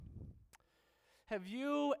Have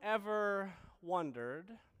you ever wondered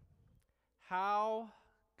how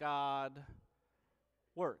God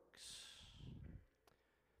works?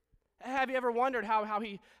 Have you ever wondered how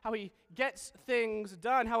he gets things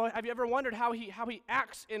done? Have you ever wondered how he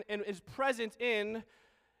acts and is present in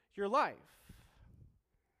your life?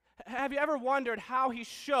 Have you ever wondered how he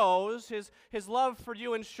shows his love for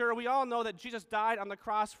you? And sure, we all know that Jesus died on the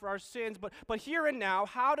cross for our sins, but here and now,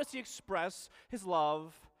 how does he express his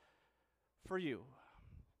love for you?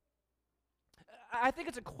 I think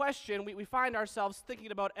it's a question we find ourselves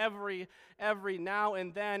thinking about every now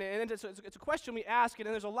and then, and it's a question we ask, and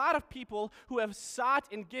there's a lot of people who have sought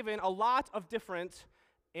and given a lot of different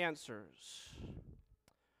answers.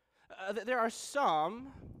 There are some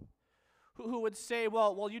who would say,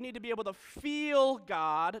 well, you need to be able to feel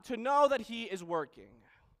God to know that he is working.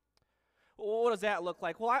 What does that look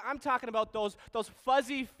like? Well, I'm talking about those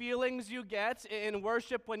fuzzy feelings you get in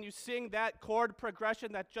worship when you sing that chord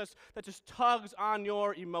progression that just tugs on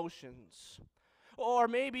your emotions. Or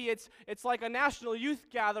maybe it's like a national youth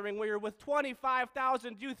gathering where you're with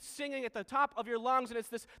 25,000 youth singing at the top of your lungs, and it's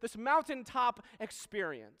this mountaintop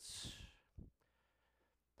experience.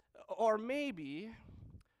 Or maybe,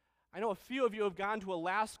 I know a few of you have gone to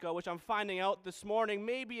Alaska, which I'm finding out this morning.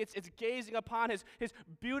 Maybe it's gazing upon his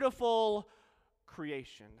beautiful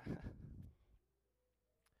creation.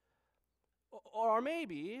 Or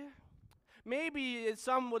maybe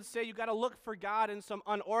some would say you got to look for God in some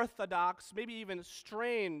unorthodox, maybe even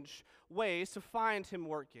strange ways to find him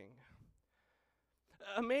working.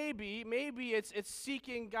 Maybe it's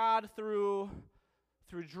seeking God through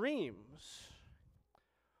dreams.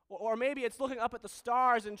 Or maybe it's looking up at the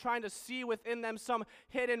stars and trying to see within them some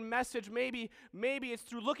hidden message. Maybe it's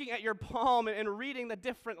through looking at your palm and reading the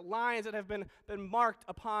different lines that have been marked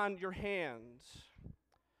upon your hands.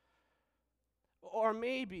 Or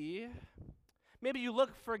maybe you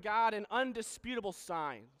look for God in undisputable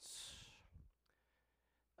signs.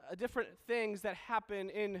 Different things that happen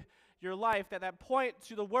in your life that point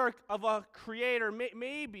to the work of a creator.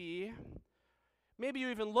 Maybe you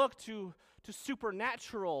even look to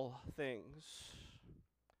supernatural things,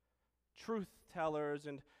 truth tellers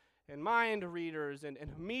and mind readers and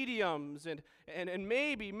mediums, and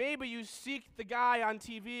maybe you seek the guy on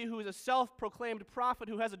TV who is a self-proclaimed prophet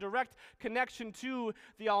who has a direct connection to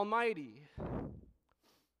the Almighty.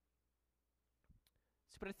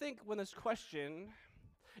 But I think when this question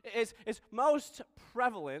is most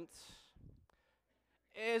prevalent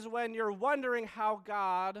is when you're wondering how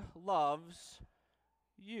God loves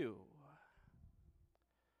you.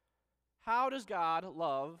 How does God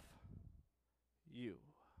love you?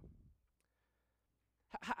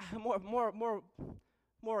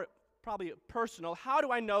 More probably personal. How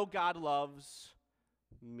do I know God loves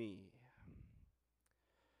me?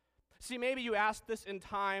 See, maybe you ask this in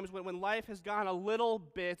times when life has gone a little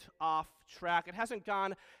bit off track. It hasn't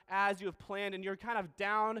gone as you have planned, and you're kind of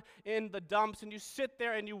down in the dumps, and you sit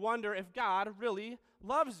there and you wonder if God really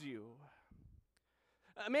loves you.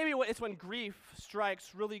 Maybe it's when grief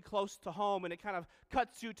strikes really close to home and it kind of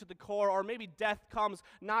cuts you to the core, or maybe death comes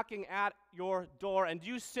knocking at your door and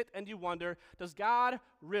you sit and you wonder, does God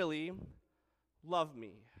really love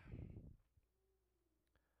me?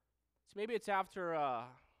 So maybe it's after a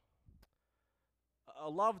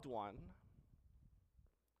loved one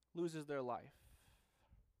loses their life.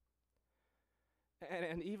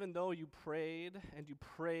 And even though you prayed and you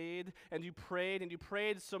prayed and you prayed and you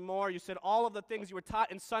prayed some more, you said all of the things you were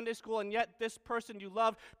taught in Sunday school, and yet this person you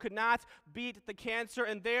loved could not beat the cancer,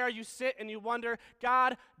 and there you sit and you wonder,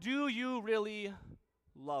 God, do you really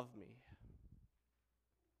love me?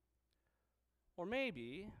 Or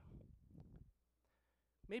maybe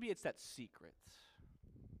it's that secret.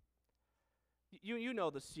 You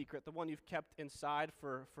know the secret, the one you've kept inside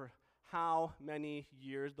for how many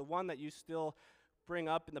years, the one that you still bring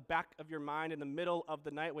up in the back of your mind in the middle of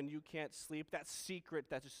the night when you can't sleep, that secret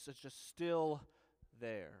that's just still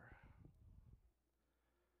there.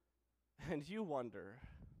 And you wonder,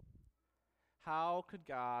 how could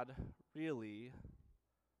God really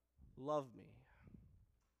love me?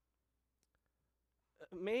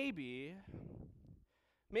 Maybe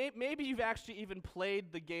you've actually even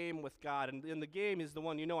played the game with God, and the game is the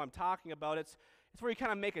one you know I'm talking about. It's where you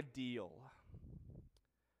kind of make a deal.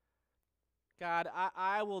 God,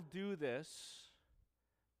 I will do this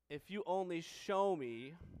if you only show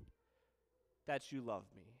me that you love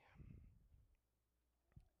me.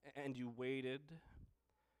 And you waited,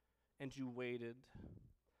 and you waited,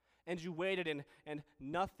 and you waited, and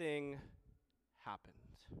nothing happened.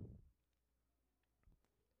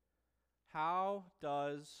 How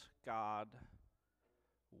does God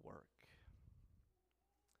work?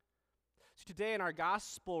 Today in our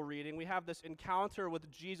gospel reading, we have this encounter with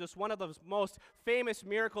Jesus, one of the most famous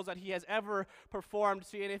miracles that he has ever performed.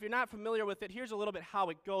 See, and if you're not familiar with it, here's a little bit how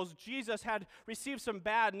it goes. Jesus had received some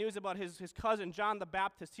bad news about his cousin, John the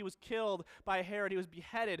Baptist. He was killed by Herod. He was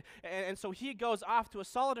beheaded. And so he goes off to a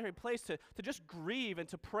solitary place to just grieve and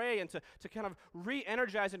to pray and to kind of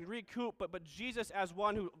re-energize and recoup. But Jesus, as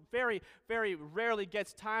one who very, very rarely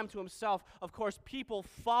gets time to himself, of course, people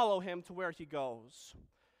follow him to where he goes.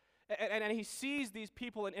 And he sees these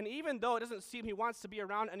people, and even though it doesn't seem he wants to be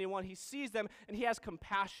around anyone, he sees them, and he has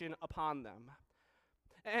compassion upon them.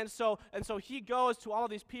 And so he goes to all of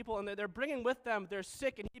these people, and they're bringing with them, they're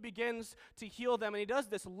sick, and he begins to heal them. And he does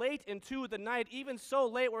this late into the night, even so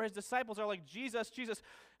late where his disciples are like, Jesus,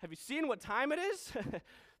 have you seen what time it is?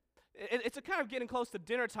 It's a kind of getting close to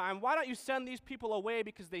dinner time. Why don't you send these people away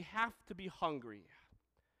because they have to be hungry?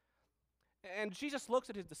 And Jesus looks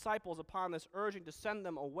at his disciples upon this urging to send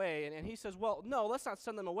them away, and he says, well, no, let's not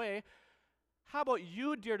send them away. How about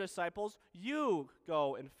you, dear disciples, you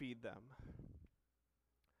go and feed them?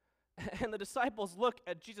 And the disciples look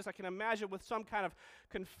at Jesus, I can imagine, with some kind of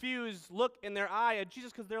confused look in their eye at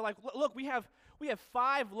Jesus, because they're like, look, we have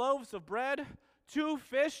 5 loaves of bread, 2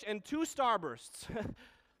 fish, and 2 starbursts.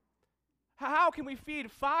 How can we feed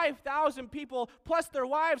 5,000 people plus their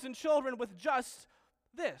wives and children with just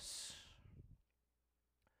this?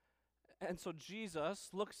 And so Jesus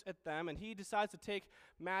looks at them, and he decides to take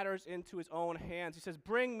matters into his own hands. He says,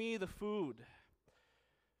 bring me the food.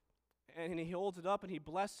 And he holds it up, and he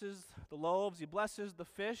blesses the loaves, he blesses the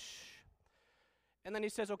fish. And then he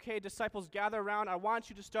says, okay, disciples, gather around. I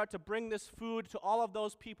want you to start to bring this food to all of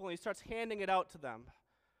those people. And he starts handing it out to them.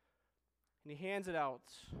 And he hands it out.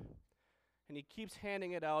 And he keeps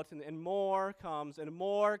handing it out, and more comes, and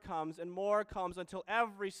more comes, and more comes, until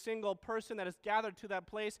every single person that is gathered to that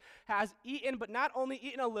place has eaten, but not only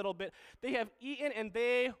eaten a little bit, they have eaten and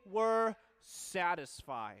they were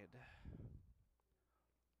satisfied.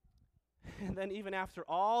 And then even after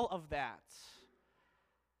all of that,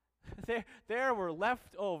 there were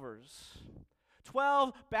leftovers.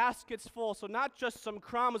 12 baskets full, so not just some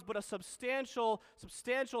crumbs, but a substantial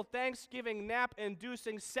Thanksgiving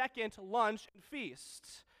nap-inducing second lunch and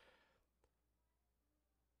feast.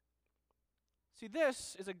 See,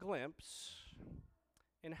 this is a glimpse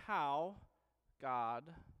in how God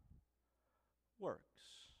works.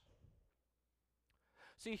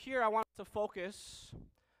 See, here I want to focus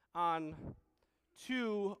on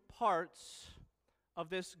 2 parts of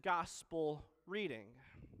this gospel reading.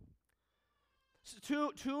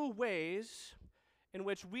 Two ways in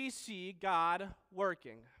which we see God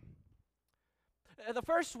working. The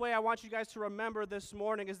first way I want you guys to remember this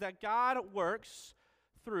morning is that God works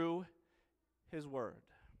through his word.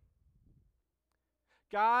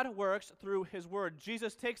 God works through his word.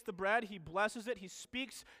 Jesus takes the bread, he blesses it, he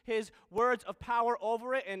speaks his words of power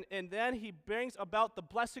over it, and then he brings about the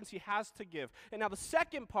blessings he has to give. And now the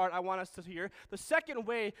second part I want us to hear, the second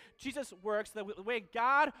way Jesus works, the way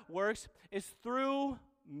God works, is through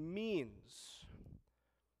means.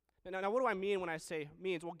 Now what do I mean when I say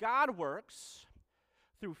means? Well, God works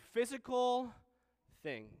through physical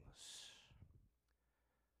things.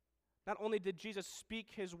 Not only did Jesus speak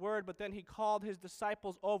his word, but then he called his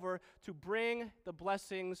disciples over to bring the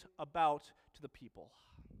blessings about to the people.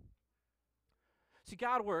 See,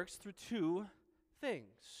 God works through 2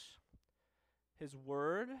 things: his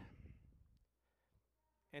word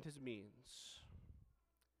and his means.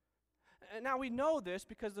 And now we know this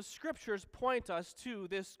because the scriptures point us to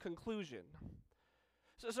this conclusion.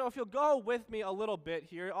 So if you'll go with me a little bit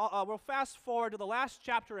here, we'll fast forward to the last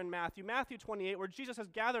chapter in Matthew 28, where Jesus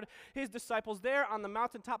has gathered his disciples there on the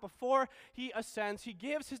mountaintop before he ascends. He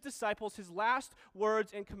gives his disciples his last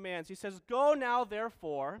words and commands. He says, "Go now,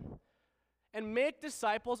 therefore, and make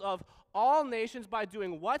disciples of all nations by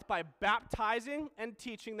doing what? By baptizing and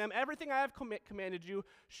teaching them everything I have commanded you.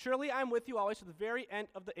 Surely I'm with you always to the very end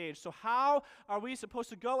of the age." So how are we supposed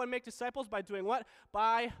to go and make disciples? By doing what?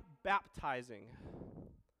 By baptizing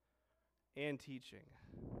and teaching.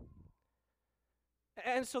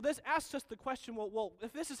 And so this asks us the question, well,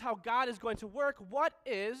 if this is how God is going to work, what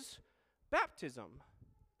is baptism?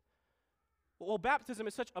 Well, baptism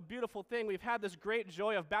is such a beautiful thing. We've had this great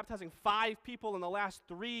joy of baptizing 5 people in the last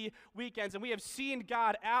 3 weekends, and we have seen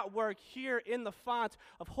God at work here in the font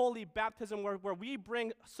of holy baptism, where we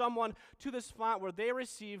bring someone to this font where they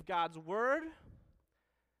receive God's word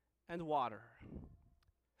and water.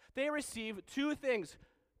 They receive 2 things: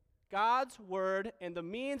 God's word and the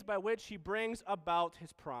means by which he brings about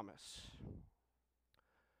his promise.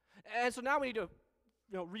 And so now we need to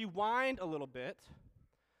rewind a little bit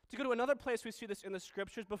To go to another place, we see this in the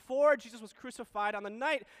scriptures. Before Jesus was crucified, on the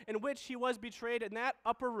night in which he was betrayed, in that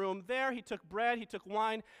upper room, there he took bread, he took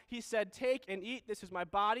wine. He said, "Take and eat, this is my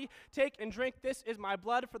body. Take and drink, this is my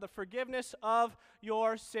blood for the forgiveness of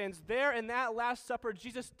your sins." There in that Last Supper,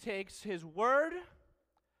 Jesus takes his word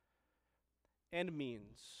and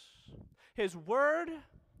means. His word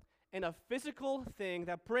and a physical thing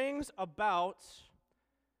that brings about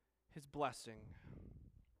his blessing.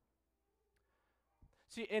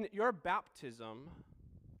 See, in your baptism,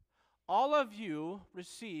 all of you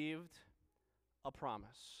received a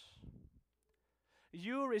promise.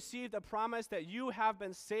 You received a promise that you have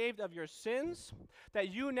been saved of your sins, that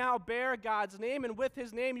you now bear God's name, and with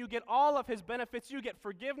his name you get all of his benefits. You get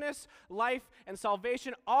forgiveness, life, and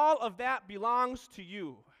salvation. All of that belongs to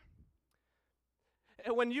you.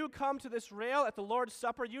 And when you come to this rail at the Lord's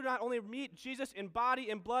Supper, you not only meet Jesus in body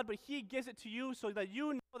and blood, but he gives it to you so that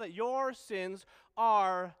you know that your sins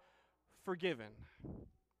are forgiven.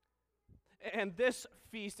 And this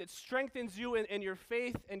feast, it strengthens you in your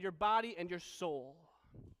faith and your body and your soul.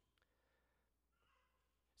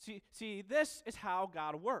 See, this is how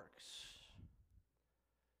God works.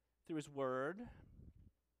 Through his word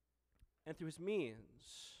and through his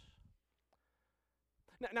means.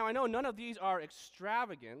 Now, I know none of these are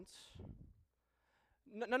extravagant.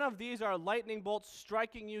 None of these are lightning bolts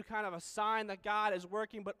striking you, kind of a sign that God is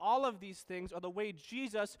working, but all of these things are the way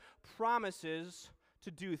Jesus promises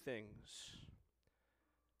to do things.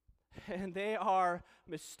 And they are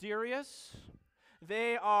mysterious,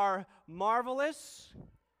 they are marvelous,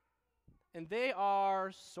 and they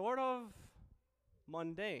are sort of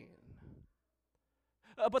mundane.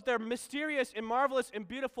 But they're mysterious and marvelous and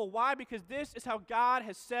beautiful. Why? Because this is how God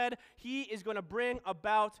has said he is going to bring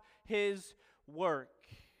about his work.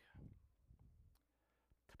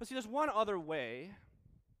 But see, there's one other way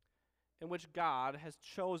in which God has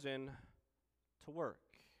chosen to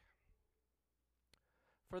work.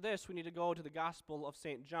 For this, we need to go to the Gospel of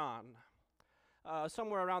St. John,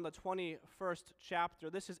 somewhere around the 21st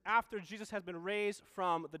chapter. This is after Jesus has been raised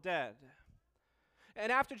from the dead. And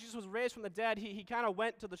after Jesus was raised from the dead, he kind of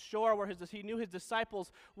went to the shore where he knew his disciples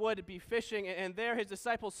would be fishing. And there his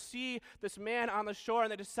disciples see this man on the shore, and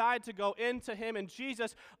they decide to go into him. And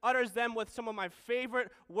Jesus utters them with some of my favorite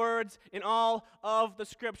words in all of the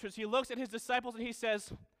scriptures. He looks at his disciples and he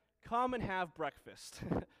says, "Come and have breakfast."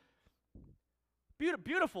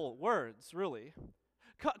 Beautiful words, really.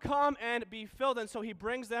 Come and be filled. And so he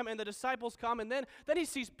brings them, and the disciples come. And then he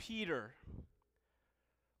sees Peter.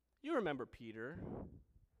 You remember Peter,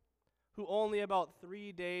 who only about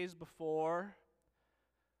 3 days before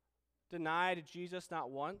denied Jesus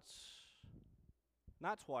not once,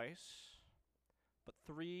 not twice, but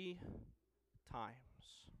 3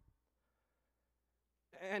 times.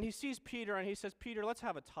 And he sees Peter and he says, "Peter, let's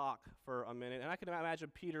have a talk for a minute." And I can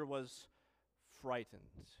imagine Peter was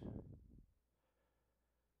frightened.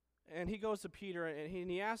 And he goes to Peter and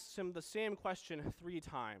he asks him the same question 3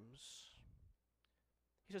 times.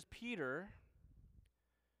 He says, "Peter,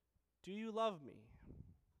 do you love me?"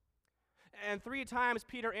 And 3 times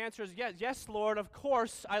Peter answers, yes, Lord, of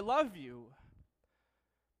course I love you."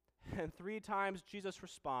 And 3 times Jesus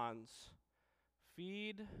responds,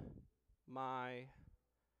 "Feed my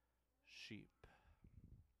sheep.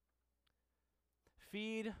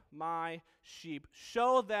 Feed my sheep.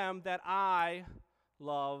 Show them that I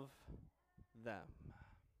love them."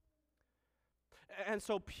 And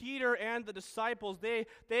so Peter and the disciples, they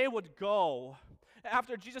would go.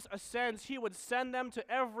 After Jesus ascends, he would send them to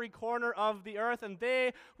every corner of the earth, and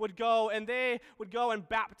they would go and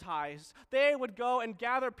baptize. They would go and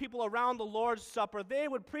gather people around the Lord's Supper. They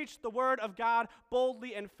would preach the word of God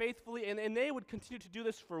boldly and faithfully, and they would continue to do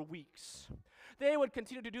this for weeks. They would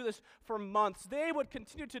continue to do this for months. They would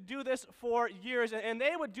continue to do this for years. And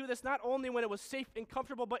they would do this not only when it was safe and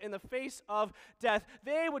comfortable, but in the face of death.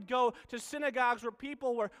 They would go to synagogues where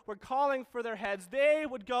people were calling for their heads. They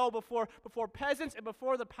would go before peasants and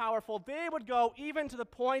before the powerful. They would go even to the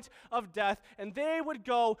point of death. And they would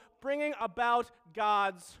go bringing about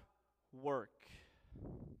God's work.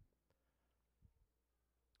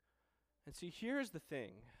 And see, here's the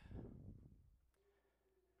thing.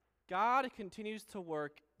 God continues to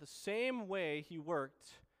work the same way he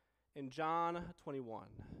worked in John 21.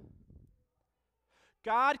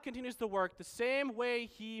 God continues to work the same way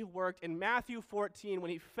he worked in Matthew 14 when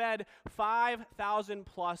he fed 5,000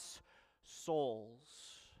 plus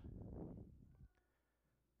souls.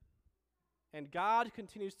 And God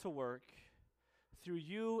continues to work through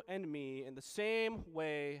you and me in the same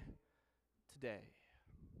way today.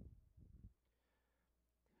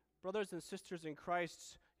 Brothers and sisters in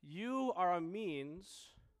Christ, you are a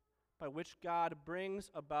means by which God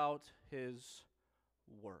brings about his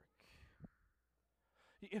work.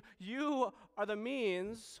 You are the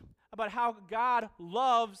means about how God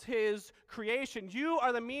loves his creation. You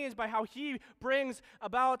are the means by how he brings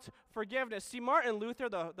about forgiveness. See, Martin Luther,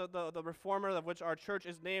 the reformer of which our church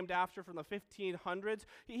is named after from the 1500s,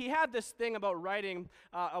 he had this thing about writing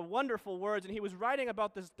wonderful words, and he was writing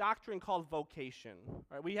about this doctrine called vocation.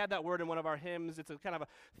 Right? We had that word in one of our hymns. It's a kind of a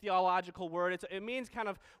theological word. It means kind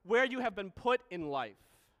of where you have been put in life.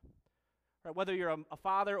 Right, whether you're a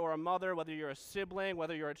father or a mother, whether you're a sibling,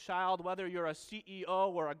 whether you're a child, whether you're a CEO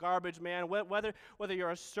or a garbage man, whether you're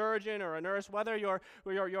a surgeon or a nurse, whether you're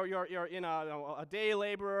in a day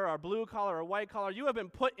laborer or blue collar or white collar, you have been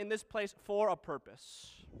put in this place for a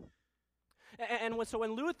purpose. So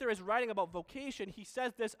when Luther is writing about vocation, he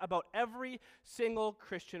says this about every single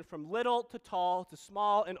Christian, from little to tall to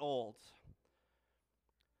small and old.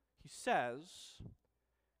 He says,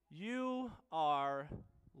 "You are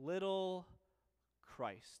little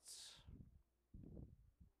Christs.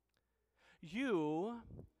 You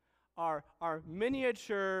are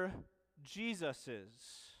miniature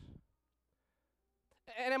Jesuses."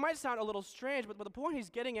 And it might sound a little strange, but the point he's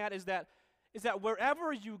getting at is that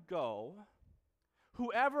wherever you go,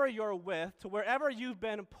 whoever you're with, to wherever you've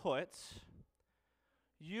been put,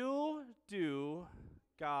 you do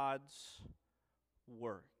God's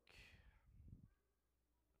work.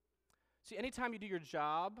 See, anytime you do your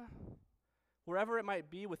job, wherever it might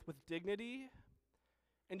be, with dignity,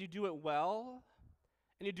 and you do it well,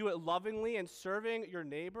 and you do it lovingly and serving your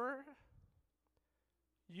neighbor,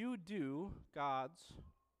 you do God's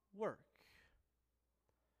work.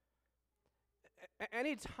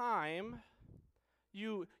 Anytime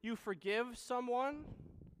you forgive someone,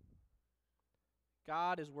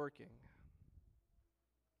 God is working.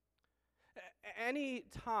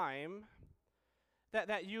 Anytime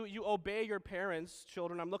that you obey your parents,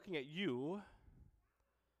 children, I'm looking at you,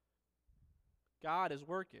 God is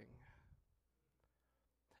working.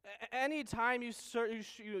 Anytime you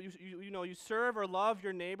serve or love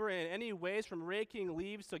your neighbor in any ways, from raking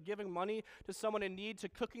leaves to giving money to someone in need to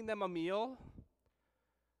cooking them a meal,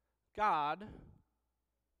 God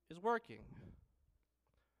is working.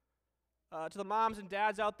 To the moms and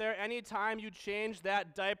dads out there, anytime you change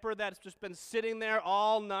that diaper that's just been sitting there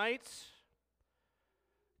all night,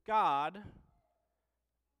 God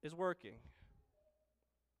is working.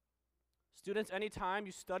 Students, anytime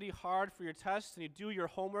you study hard for your tests and you do your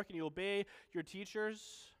homework and you obey your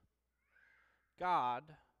teachers, God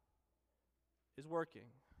is working.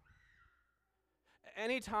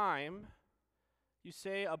 Anytime you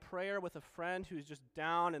say a prayer with a friend who's just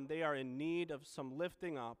down and they are in need of some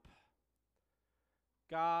lifting up,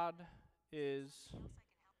 God is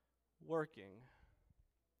working.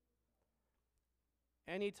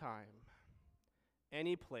 Anytime,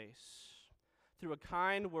 any place, through a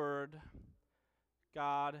kind word,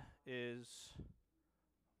 God is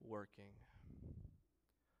working.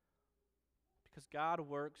 Because God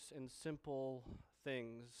works in simple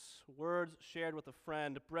things. Words shared with a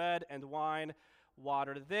friend, bread and wine,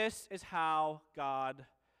 water. This is how God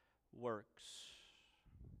works.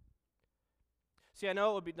 See, I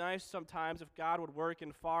know it would be nice sometimes if God would work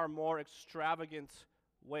in far more extravagant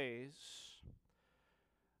ways.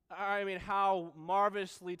 I mean, how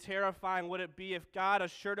marvelously terrifying would it be if God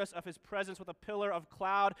assured us of his presence with a pillar of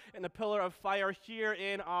cloud and a pillar of fire here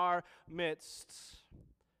in our midst?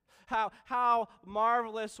 How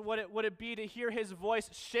marvelous would it be to hear his voice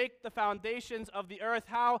shake the foundations of the earth?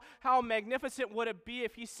 How magnificent would it be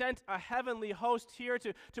if he sent a heavenly host here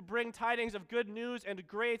to bring tidings of good news and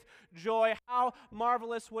great joy? How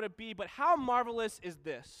marvelous would it be? But how marvelous is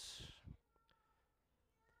this?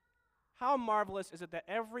 How marvelous is it that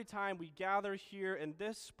every time we gather here in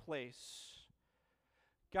this place,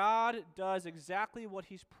 God does exactly what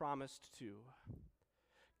he's promised to.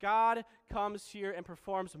 God comes here and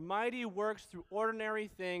performs mighty works through ordinary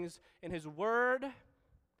things in his word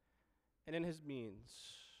and in his means.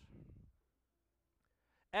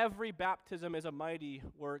 Every baptism is a mighty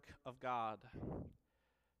work of God.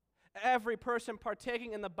 Every person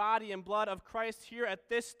partaking in the body and blood of Christ here at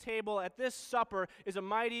this table, at this supper, is a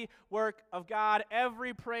mighty work of God.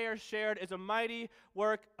 Every prayer shared is a mighty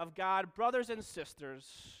work of God. Brothers and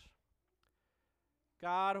sisters,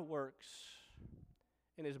 God works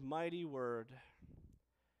in his mighty word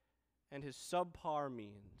and his subpar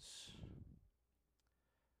means.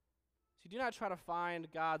 So do not try to find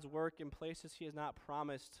God's work in places he has not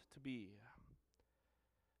promised to be.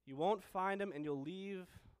 You won't find him and you'll leave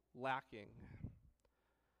lacking.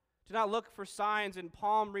 Do not look for signs in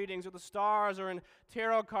palm readings or the stars or in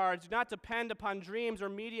tarot cards. Do not depend upon dreams or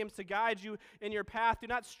mediums to guide you in your path. Do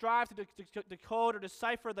not strive to decode or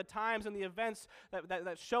decipher the times and the events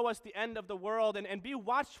that show us the end of the world. And be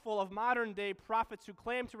watchful of modern-day prophets who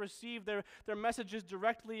claim to receive their messages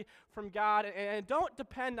directly from God. And don't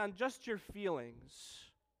depend on just your feelings,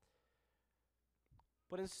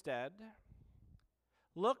 but instead,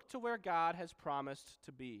 look to where God has promised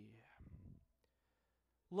to be.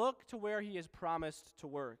 Look to where he has promised to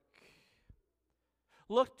work.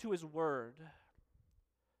 Look to his word.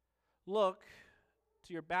 Look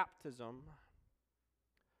to your baptism.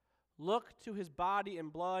 Look to his body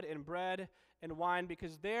and blood and bread and wine,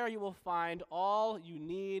 because there you will find all you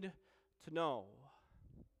need to know.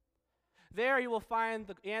 There you will find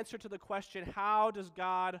the answer to the question, how does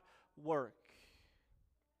God work?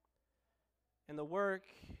 And the work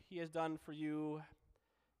he has done for you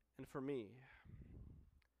and for me.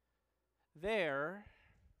 There,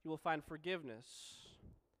 you will find forgiveness.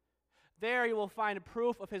 There, you will find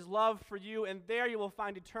proof of his love for you, and there you will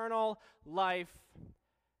find eternal life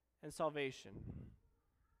and salvation.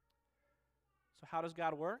 So how does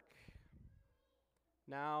God work?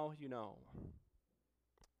 Now you know.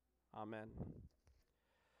 Amen.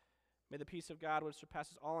 May the peace of God, which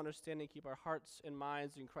surpasses all understanding, keep our hearts and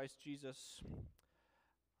minds in Christ Jesus.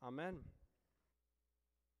 Amen.